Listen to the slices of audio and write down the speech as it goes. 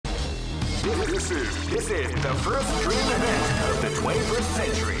This is the first dream event of the 21st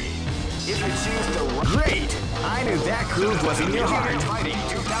century. If you choose the great, I knew that groove was in your heart. Fighting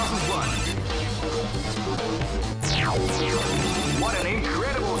 2001. What an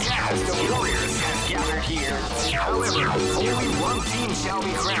incredible cast of warriors has gathered here. However, only one team shall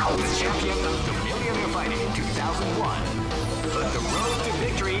be crowned the champion of the Millionaire Fighting 2001. But the road to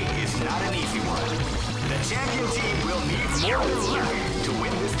victory is not an easy one. The champion team will need more than luck to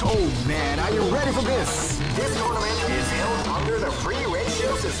win this tournament. Oh man, are you ready for this? This tournament is held under the free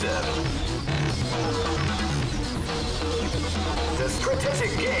ratio system. The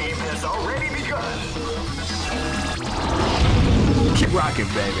strategic game has already begun. Keep rocking,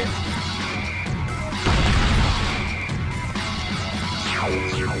 baby.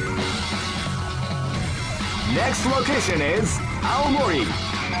 Next location is Aomori.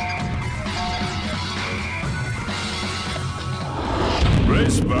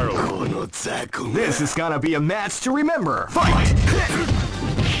 Race barrel. This is gonna be a match to remember. Fight!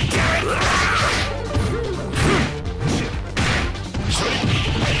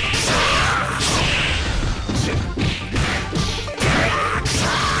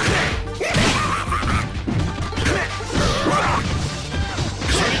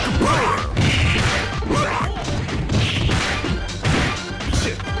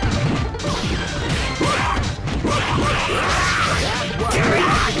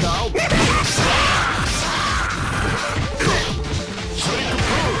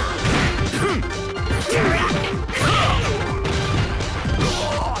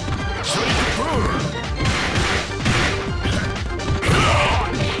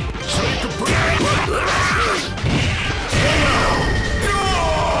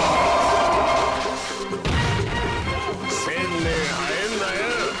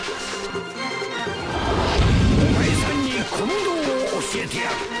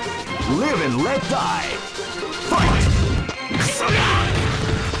 Live and let die. Fight!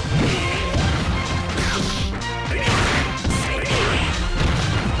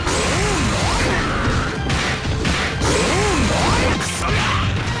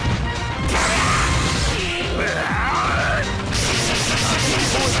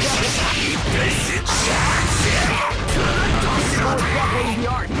 The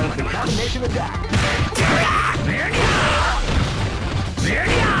art of the combination attack.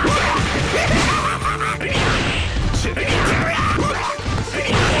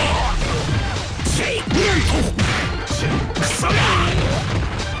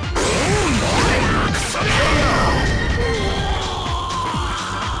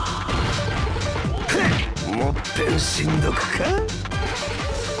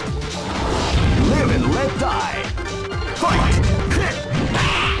 Live and let die. Fight!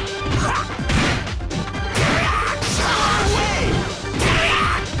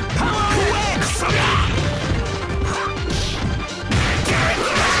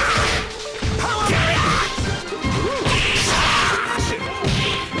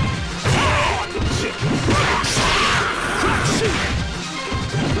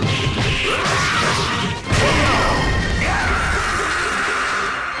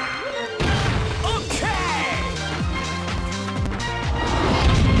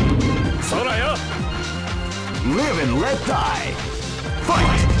 Live and let die.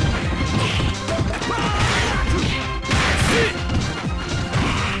 Fight!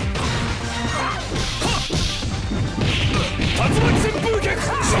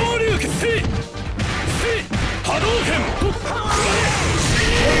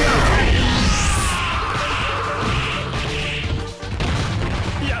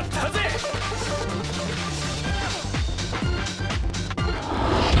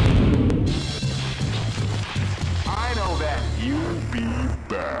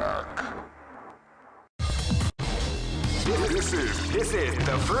 This is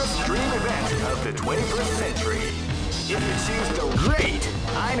the first dream event of the 21st century. If you choose the great,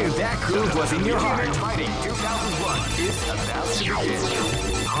 I knew that groove was in your heart. Fighting 2001 is about to begin.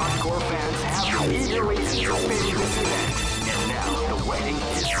 Hardcore fans have been eagerly anticipating this event, and now the waiting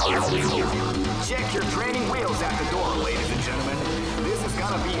is finally over. Check your training wheels at the door, ladies and gentlemen. This is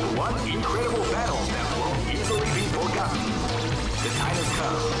gonna be one incredible battle that won't easily be forgotten. The time has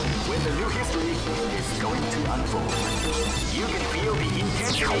come when the new history is going to unfold. You can feel the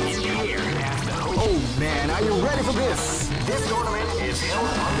intensity in the air as the host. Oh man, are you ready for this? This tournament is held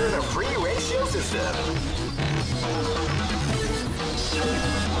under the free ratio system.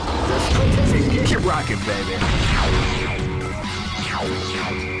 The strategic game. Keep rocking, baby.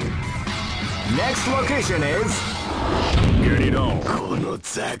 Next location is... Get it on.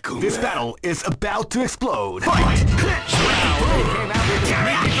 This battle is about to explode. Fight! Wow, they came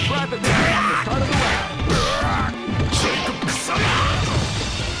out with a sneaky surprise attack.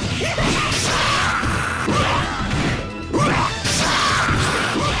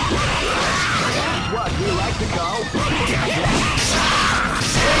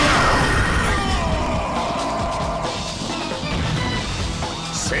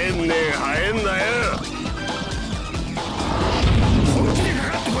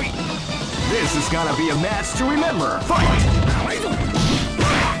 gonna be a match to remember. Fight!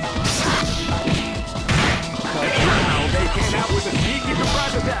 Wow, they came out with a sneaky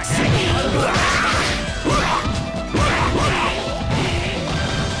surprise attack.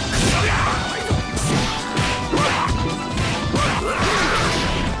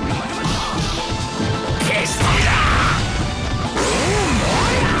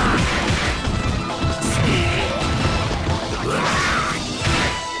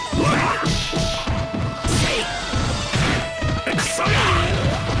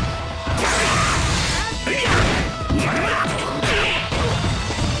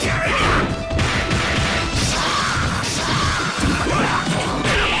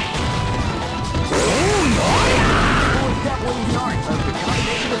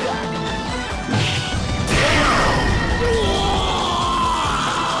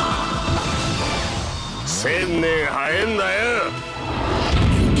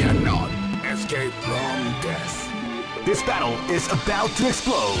 This battle is about to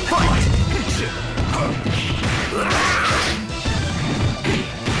explode. Fight!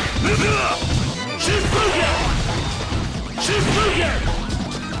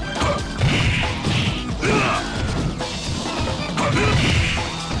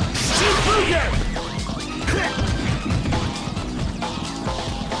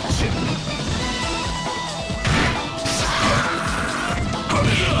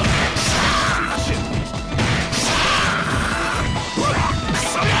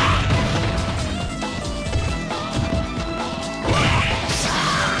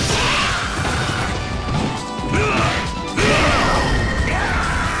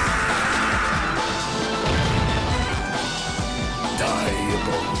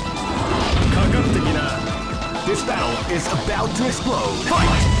 This battle is about to explode.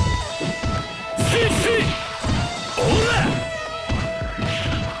 Fight!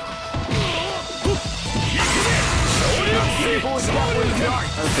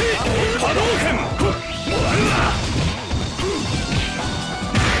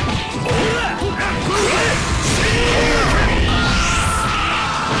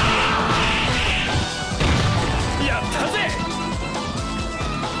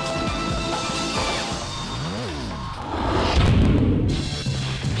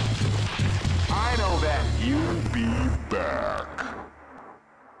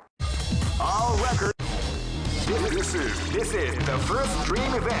 This is the first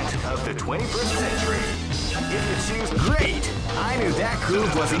dream event of the 21st century. If you choose great, I knew that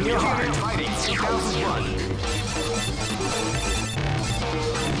groove was in your heart. Fighting 2001.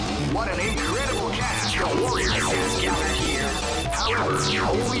 What an incredible cast of warriors has gathered here. However,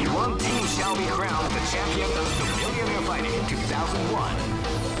 only one team shall be crowned the champion of the Millionaire Fighting 2001.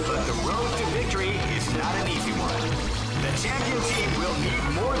 But the road to victory is not an easy one. The champion team will need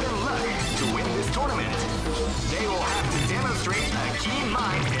more than luck to win this tournament. They will have to demonstrate a keen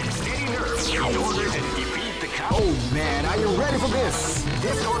mind and steady nerves in order to defeat the Oh man, are you ready for this?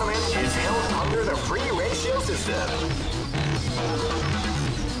 This tournament is held under the free ratio system.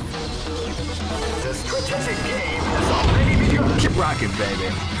 The strategic game has already begun. Keep rocking, baby.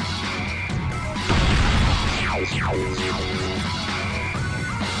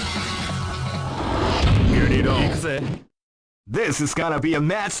 Get it on. This is gonna be a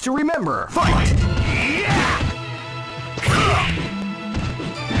match to remember. Fight! Yeah!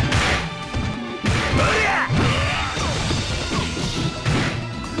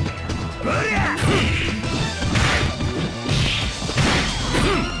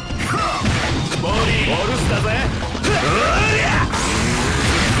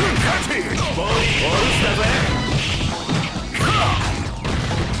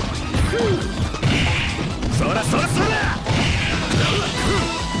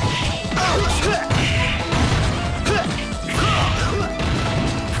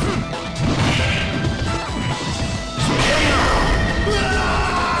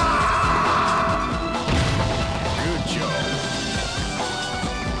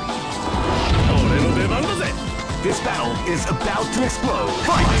 This battle is about to explode.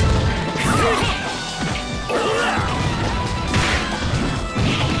 Fight!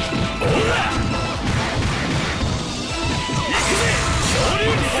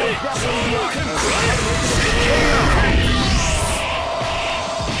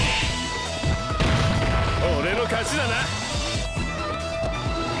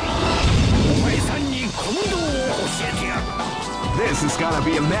 This is gonna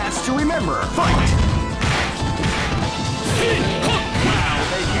be a match to remember. Fight! Wow,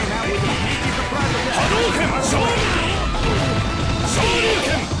 they came out with a sneaky surprise attack.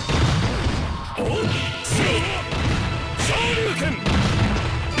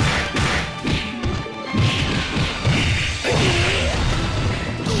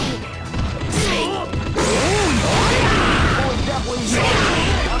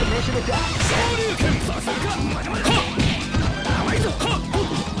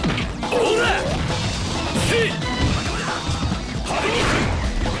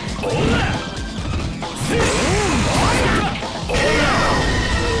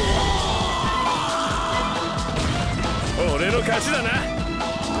 勝ちだな。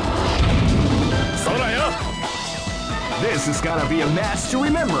そうだよ。 This is gonna be a match to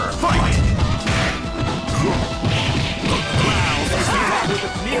remember. Fight! Wow, they came out with a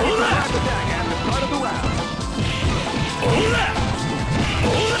sneaky surprise attack at the start of the round.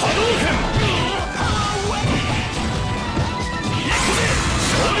 Hadouken!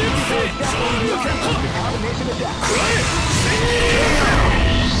 Combination attack.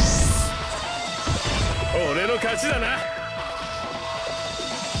 俺の勝ちだな。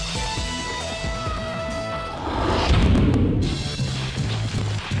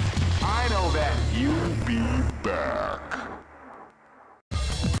 I know that you'll be back.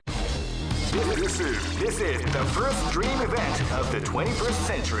 This is the first dream event of the 21st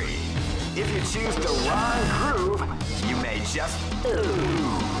century. If you choose the wrong groove, you may just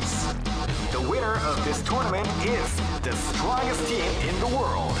lose. The winner of this tournament is the strongest team in the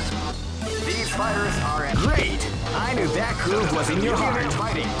world. These fighters are great. I knew that groove was in your heart.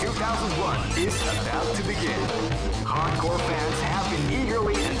 Fighting 2001 is about to begin. Hardcore fans have been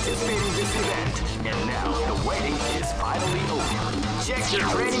eagerly anticipating this event, and now the waiting is finally over. Check your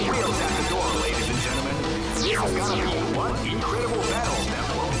training wheels at the door, ladies and gentlemen. This is gonna be one incredible battle that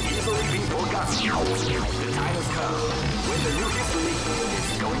won't easily be forgotten. The time has come when the new history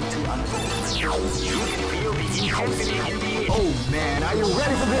is going to unfold. You can feel the intensity in the air. Oh man, are you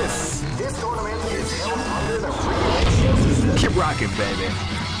ready for this? This tournament is held under the free ratio system. Keep rocking, baby.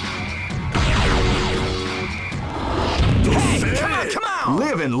 Hey, come on!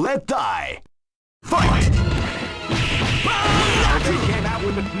 Live and let die. Fight! They came out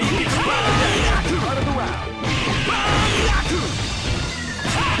with a sneaky surprise attack at the start of the round.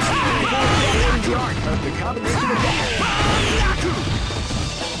 The art of the combination attack.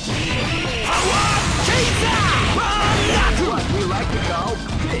 What we like to call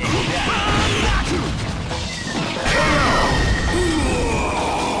big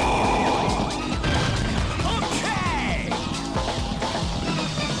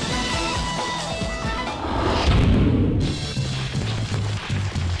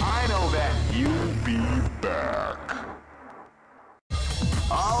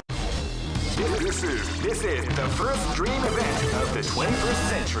This is the first dream event of the 21st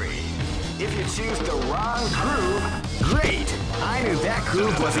century. If you choose the wrong groove, great! I knew that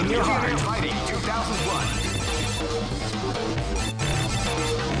groove was in your heart. Fighting 2001.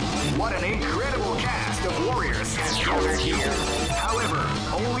 What an incredible cast of warriors has gathered here. However,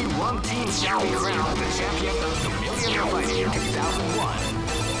 only one team shall be crowned the champion of the Millionaire Fighting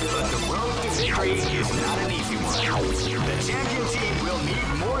 2001. But the road to victory is not an easy one. The champion team will need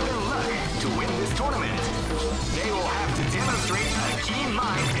more than luck to win this tournament. They will have to demonstrate a keen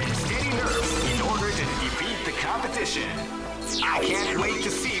mind and steady nerves in order to defeat the competition. I can't wait to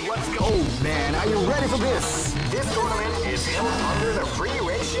see what's going on. Oh man, are you ready for this? This tournament is held under the free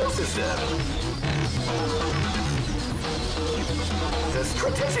ratio system. The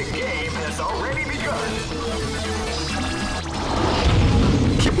strategic game has already begun.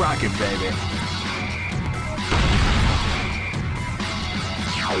 Keep rocking, baby.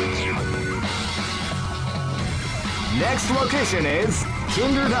 Next location is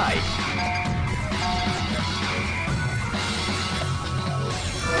Kinderdijk.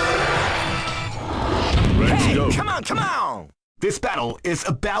 Let's go. Come on! This battle is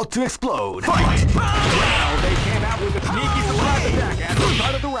about to explode. Fight! Wow, they came out with a sneaky surprise attack at the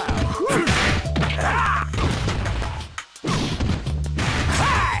start of the round.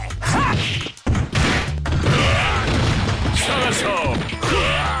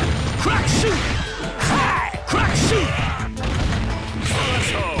 Crack shoot! Crack shoot!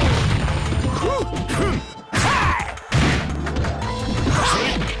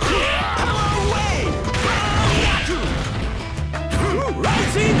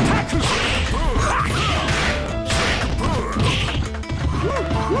 Rising tackle!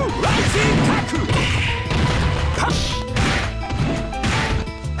 Rising tackle!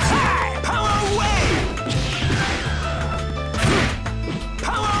 Power wave!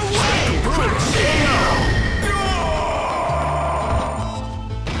 Power wave!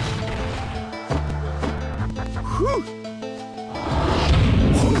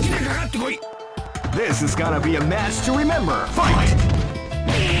 This is gonna be a match to remember. Fight!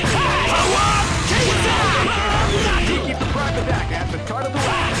 Keep the front attack at the start of the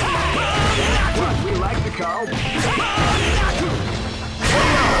round. What we like to call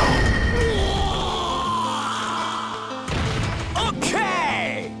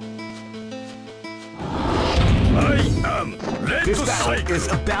okay! I am ready. This battle is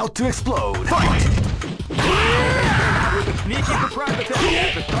about to explode. Fight! With a sneaky surprise attack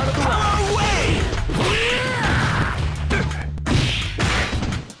at the start of the round.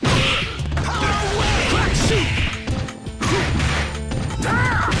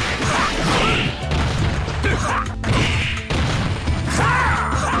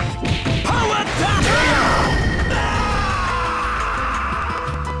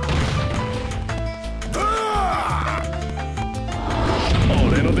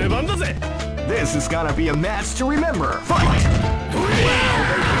 番だぜ。 This is gonna be a match to remember. Fight! Wow, they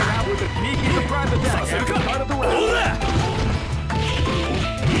came out with a sneaky surprise attack at the start of the round.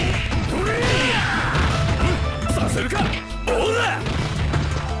 させるか。おら。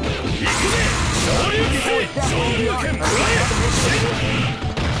行くぜ。昇竜拳。昇竜拳。くらえ。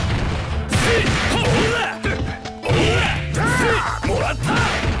おら。おら。もらった。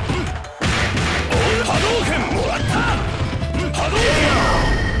波動拳もらった。波動拳。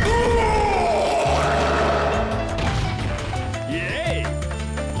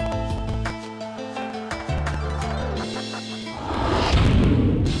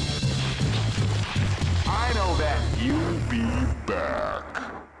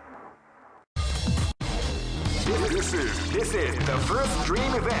 This is the first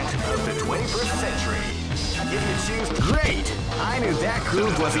dream event of the 21st century. If you choose great, I knew that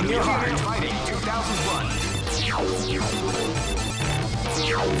groove was in your heart. Fighting 2001.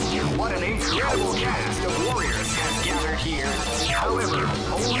 What an incredible cast of warriors has gathered here. However,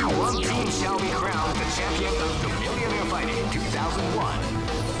 only one team shall be crowned the champion of the Millionaire Fighting 2001.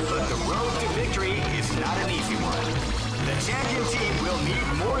 But the road to victory is not an easy one. The champion team will need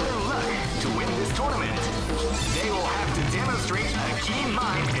more than luck to win this tournament. They will have to demonstrate a keen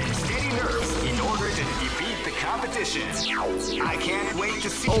mind and steady nerves in order to defeat the competition. I can't wait to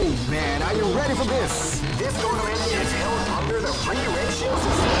see. Oh man, are you ready for this? This tournament is held under the free ratio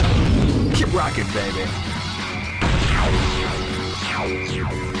system. Keep rocking, baby.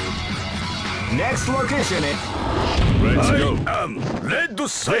 Next location is. Let's go. Red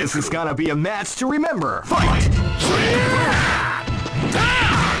Cycle. This is gonna be a match to remember. Fight!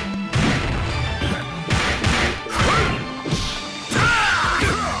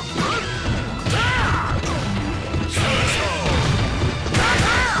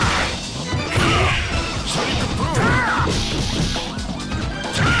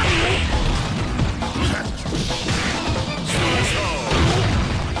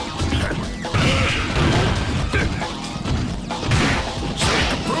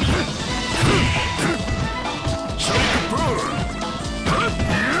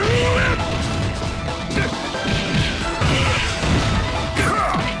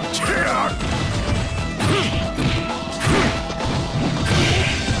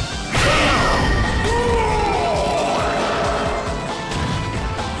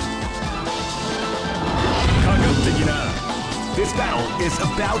 This battle is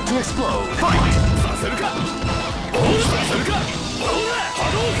about to explode. Fight! させるか。おうさせるか。おら。波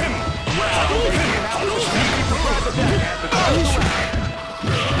動拳。波動拳。波動拳。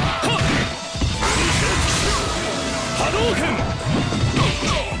波動拳。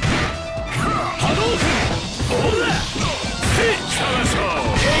波動拳。おら。せい。さらそう。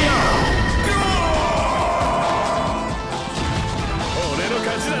俺の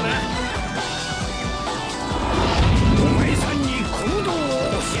勝ちだな。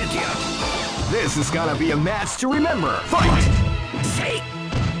 This is gonna be a match to remember. Fight! Say.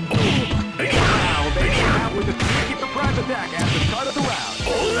 Wow, they came out with a sneaky surprise attack at the start of the round.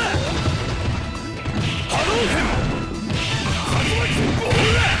 Ola! Hadouken! Hadouken!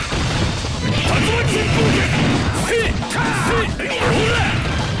 Ola! Hadouken! Hey! Hey! Ola!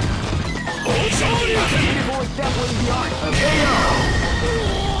 Shoryuken! People is definitely the art of KO.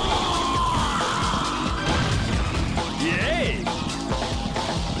 Yay!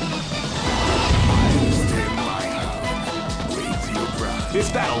 This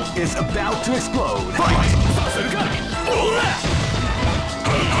battle is about to explode. Fight! Ola!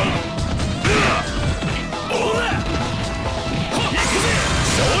 Ola!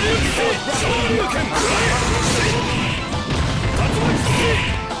 Shoryuken! Shoryuken!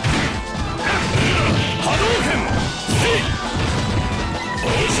 Hadouken!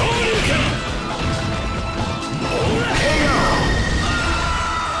 Shoryuken! Ola! KO!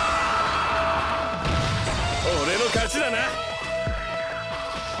 俺の勝ちだな。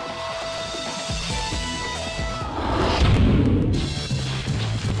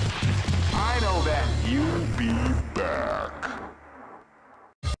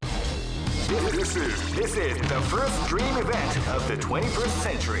 This is the first dream event of the 21st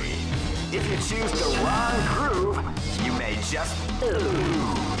century. If you choose the wrong groove, you may just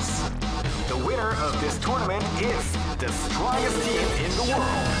lose. The winner of this tournament is the strongest team in the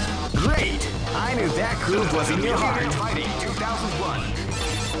world. Great! I knew that groove was in your heart. Fighting 2001.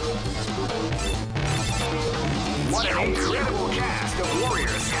 What an incredible cast of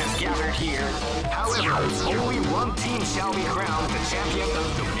warriors has gathered here. However, only one team shall be crowned the champion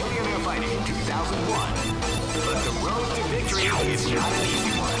of the Millionaire Fighting 2001. But the road to victory is not an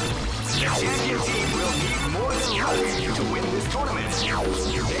easy one. The champion team will need more than luck to win this tournament.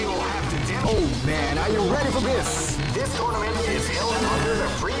 They will you ready for this? This tournament is held under the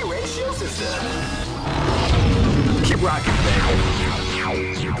free ratio system. Keep rocking, baby.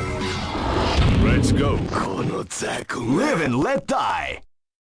 Let's go. Live and let die.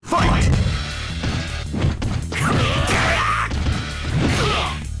 Fight!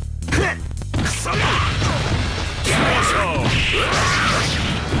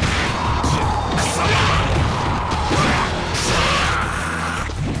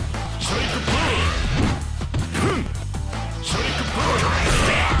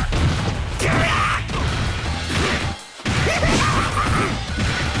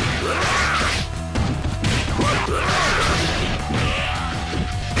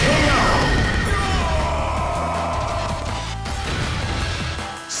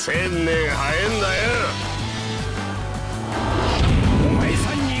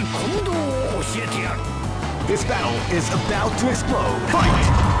 This battle is about to explode. Fight!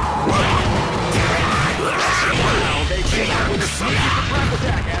 Now they came out with a sneaky surprise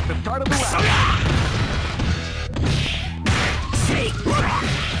attack at the start of the round.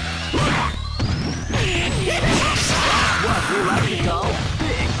 What we like to call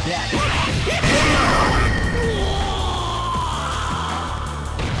Big Daddy.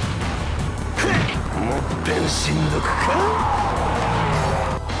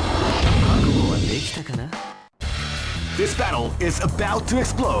 This battle is about to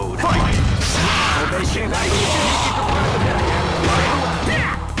explode. Fight! Now they came out with a sneaky surprise attack at the start of the round.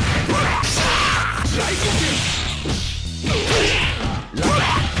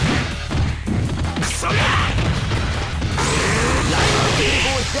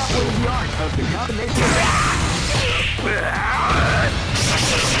 Is definitely the art of the combination.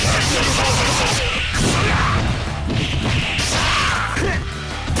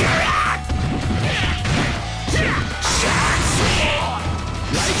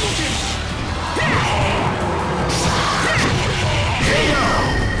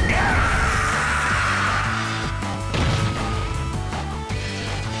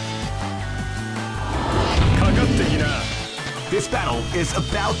 This battle is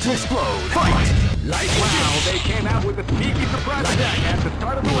about to explode. Fight! Wow, they came out with a sneaky surprise attack at the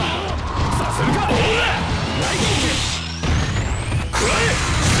start of the round.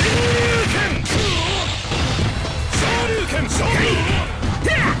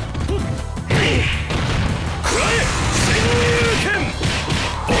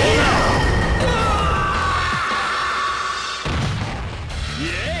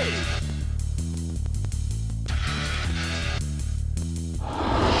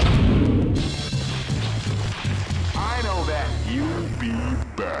 I know that you'll be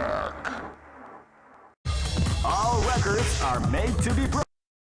back. All records are made to be broken.